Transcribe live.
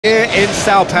Here in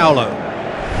Sao Paulo.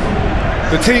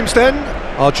 The teams then,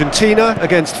 Argentina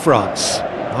against France.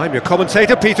 I'm your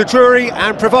commentator, Peter Drury,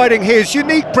 and providing his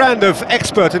unique brand of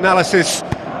expert analysis,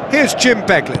 here's Jim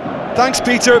Beglin. Thanks,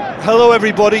 Peter. Hello,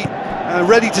 everybody.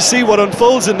 Ready to see what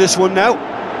unfolds in this one now.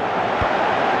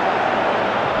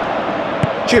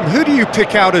 Jim, who do you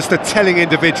pick out as the telling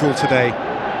individual today?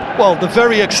 Well, the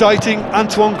very exciting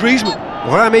Antoine Griezmann.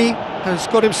 Rami has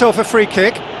got himself a free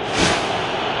kick.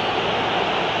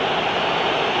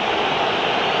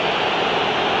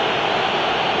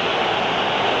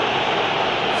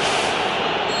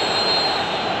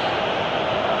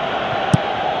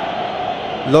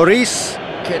 Lloris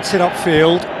gets it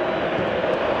upfield.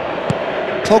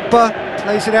 Pogba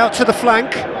plays it out to the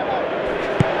flank.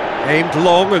 Aimed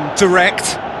long and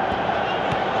direct.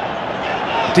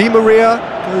 Di Maria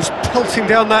goes pelting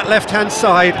down that left-hand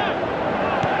side.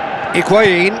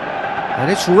 Higuain,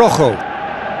 and it's Rojo.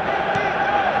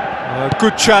 A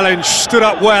good challenge, stood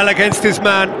up well against his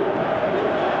man.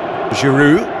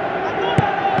 Giroud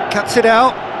cuts it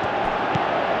out.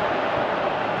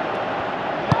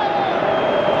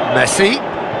 Messi.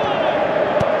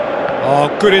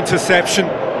 Oh, good interception.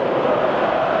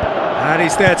 And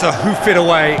he's there to hoof it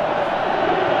away.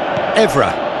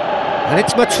 Evra. And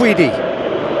it's Matuidi.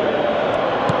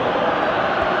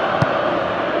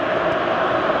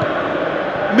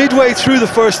 Midway through the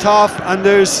first half, and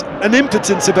there's an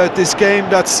impotence about this game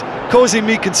that's causing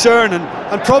me concern,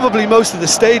 and probably most of the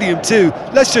stadium too.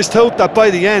 Let's just hope that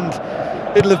by the end,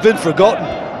 it'll have been forgotten.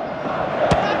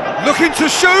 Looking to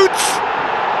shoot!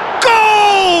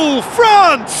 Goal!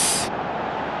 France!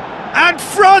 And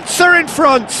France are in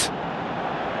front!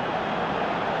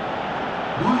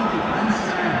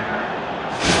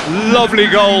 Lovely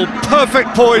goal, perfect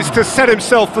poise to set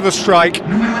himself for the strike.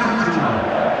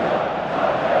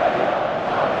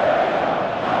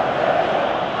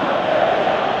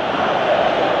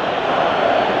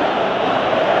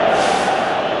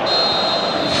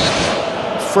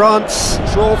 France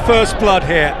draw first blood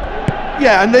here.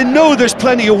 Yeah, and they know there's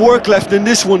plenty of work left in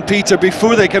this one, Peter,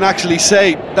 before they can actually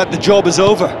say that the job is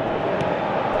over.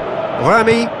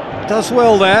 Rami does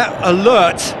well there,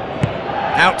 alert.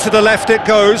 Out to the left it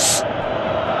goes.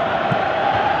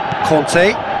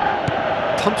 Conte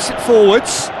pumps it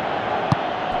forwards.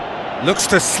 Looks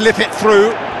to slip it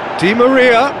through. Di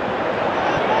Maria.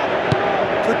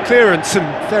 Good clearance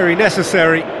and very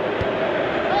necessary.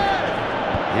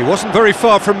 He wasn't very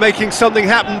far from making something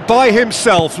happen by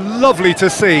himself. Lovely to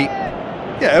see.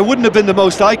 Yeah, it wouldn't have been the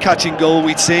most eye-catching goal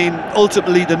we'd seen.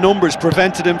 Ultimately, the numbers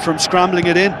prevented him from scrambling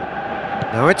it in.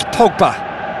 Now it's Pogba.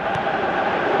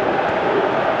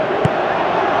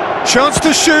 Chance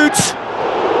to shoot.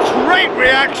 Great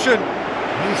reaction.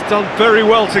 He's done very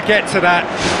well to get to that.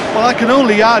 Well, I can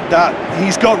only add that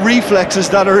he's got reflexes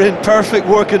that are in perfect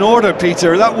working order,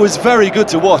 Peter. That was very good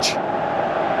to watch.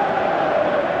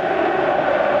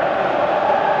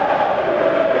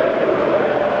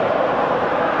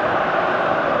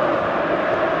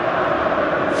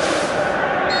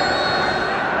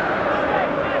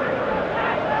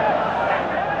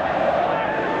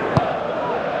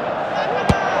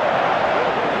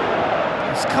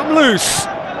 Come loose.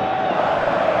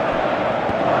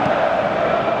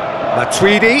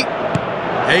 Matuidi,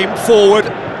 aimed forward,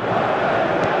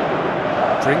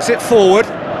 brings it forward.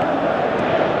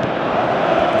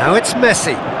 Now it's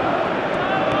Messi.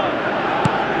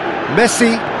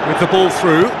 Messi with the ball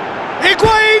through.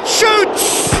 Higuain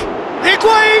shoots!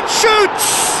 Higuain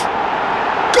shoots!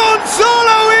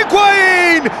 Gonzalo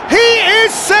Higuain! He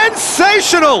is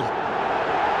sensational!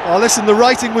 Oh, listen, the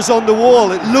writing was on the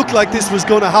wall. It looked like this was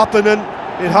going to happen, and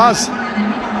it has.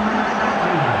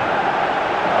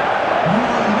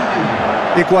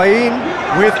 Higuain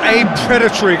with a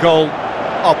predatory goal.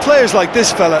 Oh, players like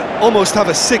this fella almost have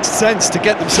a sixth sense to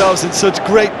get themselves in such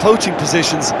great poaching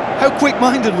positions. How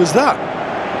quick-minded was that?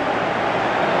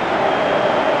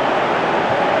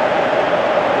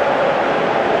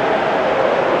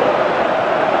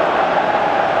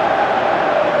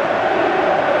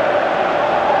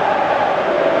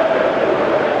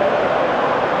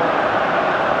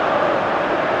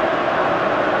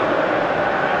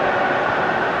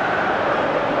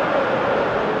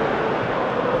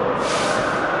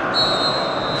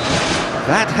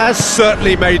 That has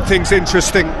certainly made things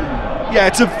interesting. Yeah,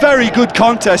 it's a very good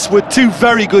contest with two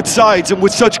very good sides and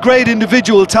with such great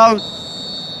individual talent.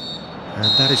 And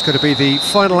that is going to be the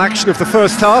final action of the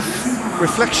first half.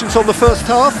 Reflections on the first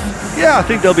half? Yeah, I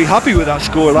think they'll be happy with that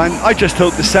scoreline. I just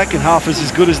hope the second half is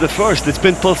as good as the first. It's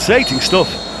been pulsating stuff.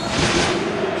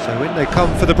 So in they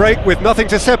come for the break with nothing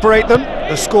to separate them.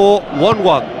 The score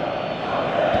 1-1.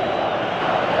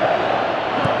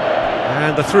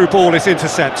 And the through ball is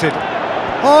intercepted.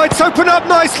 Oh, it's opened up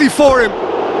nicely for him.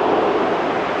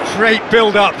 Great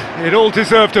build-up. It all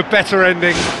deserved a better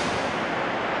ending.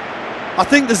 I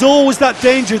think there's always that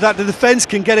danger that the defence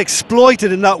can get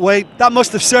exploited in that way. That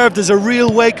must have served as a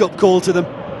real wake-up call to them.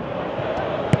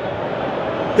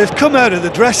 They've come out of the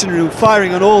dressing room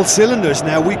firing on all cylinders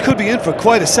now. We could be in for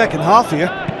quite a second half here.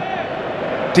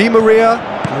 Di Maria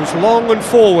goes long and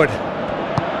forward.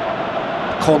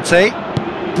 Conte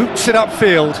boots it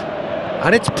upfield.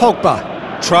 And it's Pogba.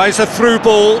 Tries a through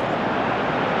ball.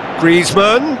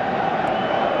 Griezmann.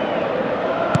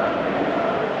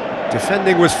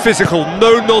 Defending was physical,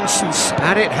 no nonsense,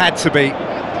 and it had to be.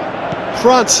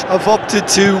 France have opted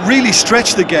to really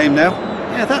stretch the game now.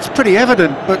 Yeah, that's pretty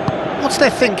evident, but what's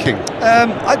their thinking?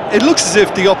 It looks as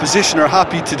if the opposition are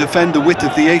happy to defend the width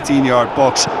of the 18-yard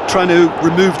box, trying to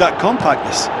remove that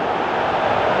compactness.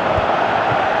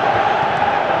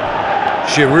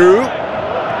 Giroud.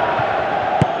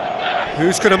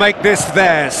 Who's going to make this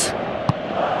theirs?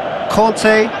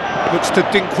 Conte looks to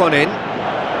dink one in.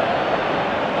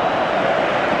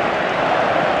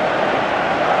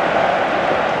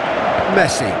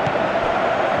 Messi.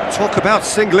 Talk about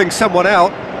singling someone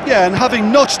out. Yeah, and having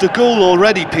notched a goal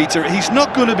already, Peter, he's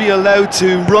not going to be allowed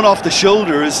to run off the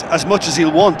shoulder as much as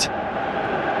he'll want.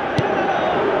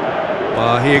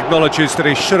 Well, he acknowledges that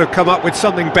he should have come up with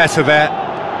something better there.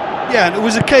 Yeah, and it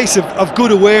was a case of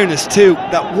good awareness too.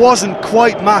 That wasn't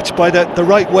quite matched by the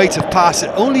right weight of pass.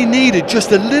 It only needed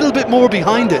just a little bit more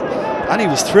behind it, and he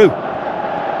was through.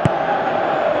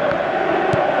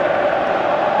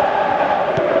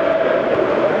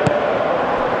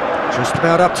 Just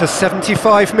about up to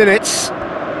 75 minutes.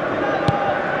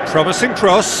 Promising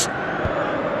cross.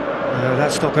 No,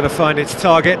 that's not going to find its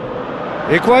target.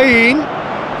 Higuain.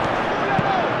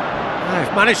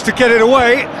 They've managed to get it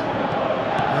away.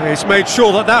 He's made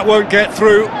sure that won't get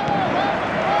through.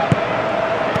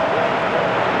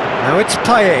 Now it's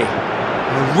Payet.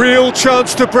 A real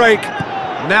chance to break.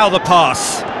 Now the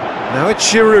pass. Now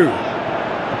it's Giroud.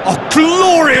 Oh,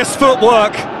 glorious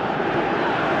footwork!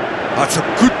 That's a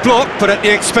good block, but at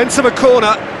the expense of a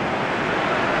corner.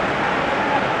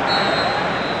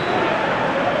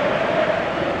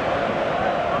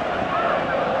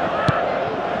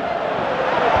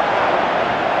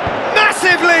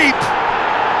 Massive leap!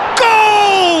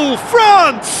 Goal!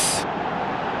 France!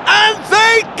 And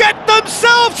they get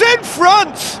themselves in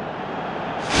front!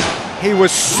 He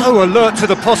was so alert to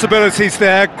the possibilities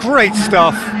there. Great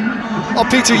stuff. Oh,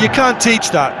 Peter, you can't teach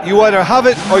that. You either have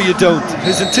it or you don't.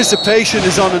 His anticipation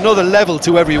is on another level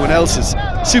to everyone else's.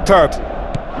 Superb.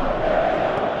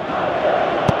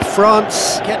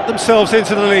 France get themselves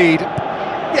into the lead.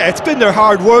 Yeah, it's been their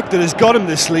hard work that has got him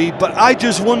this lead, but I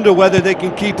just wonder whether they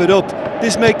can keep it up.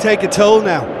 This may take a toll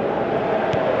now.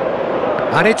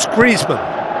 And it's Griezmann.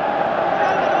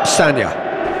 Sanya.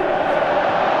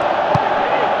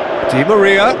 Di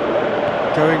Maria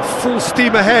going full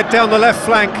steam ahead down the left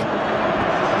flank.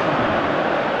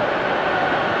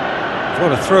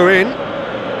 What a throw in.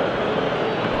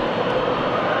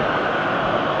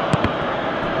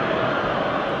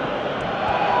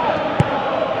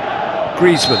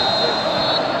 Griezmann.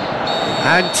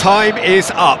 And time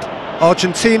is up.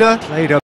 Argentina played a